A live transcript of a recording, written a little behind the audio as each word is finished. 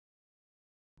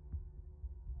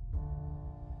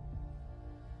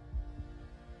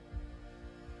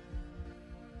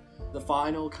The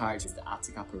final character is the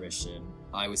Attic Apparition.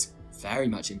 I was very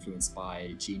much influenced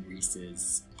by Jean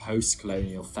Rhys's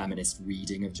post-colonial feminist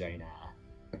reading of Jane Eyre,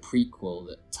 a prequel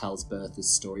that tells Bertha's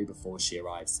story before she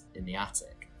arrives in the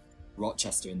attic.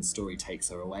 Rochester in the story takes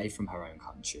her away from her own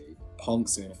country,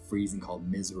 plonks her in a freezing cold,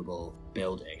 miserable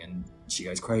building, and she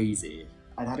goes crazy.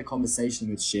 I'd had a conversation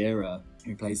with Shira,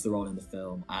 who plays the role in the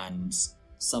film, and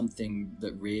something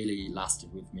that really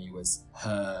lasted with me was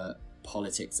her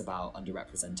politics about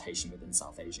underrepresentation within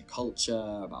South Asian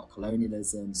culture, about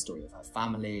colonialism, story of her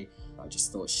family. I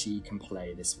just thought she can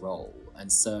play this role.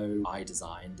 And so I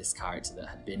designed this character that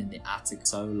had been in the attic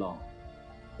so long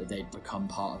that they'd become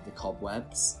part of the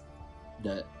cobwebs,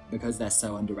 that because they're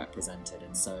so underrepresented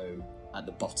and so at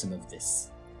the bottom of this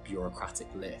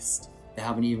bureaucratic list, they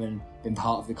haven't even been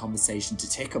part of the conversation to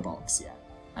tick a box yet.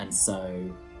 And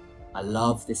so I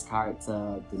love this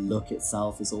character. The look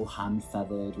itself is all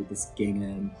hand-feathered with this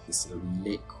gingham, this sort of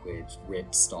liquid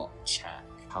ripstop check.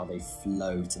 How they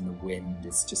float in the wind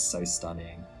is just so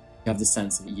stunning. You have the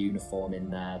sense of uniform in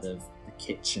there, of the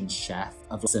kitchen chef,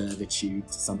 of servitude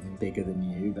to something bigger than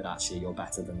you, but actually you're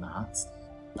better than that.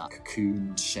 That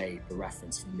cocooned shape, a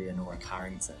reference from Leonora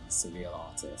Carrington, the surreal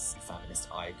artist, a feminist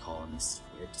icon, this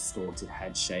weird distorted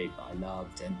head shape that I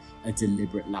loved, and a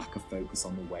deliberate lack of focus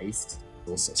on the waist.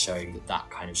 Also showing that that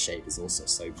kind of shape is also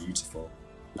so beautiful.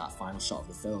 That final shot of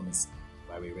the film is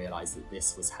where we realise that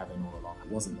this was heaven all along.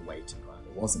 It wasn't the waiting ground,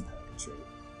 it wasn't purgatory.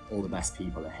 All the best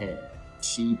people are here.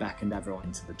 She beckoned everyone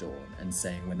into the dawn and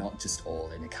saying we're not just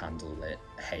all in a candlelit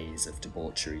haze of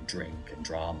debauchery, drink and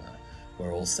drama.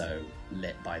 We're also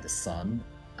lit by the sun,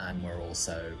 and we're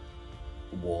also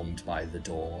warmed by the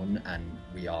dawn, and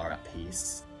we are at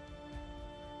peace.